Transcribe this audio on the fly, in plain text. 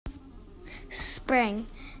Spring.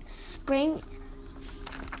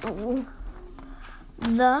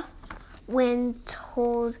 The wind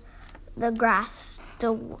told the grass.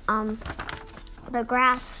 The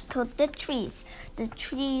grass told the trees. The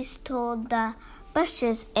trees told the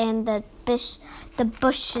bushes, and the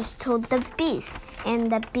bushes told the bees,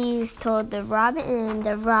 and the bees told the robin, and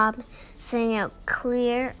the robin sang out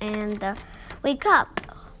clear, and wake up,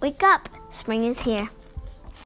 spring is here.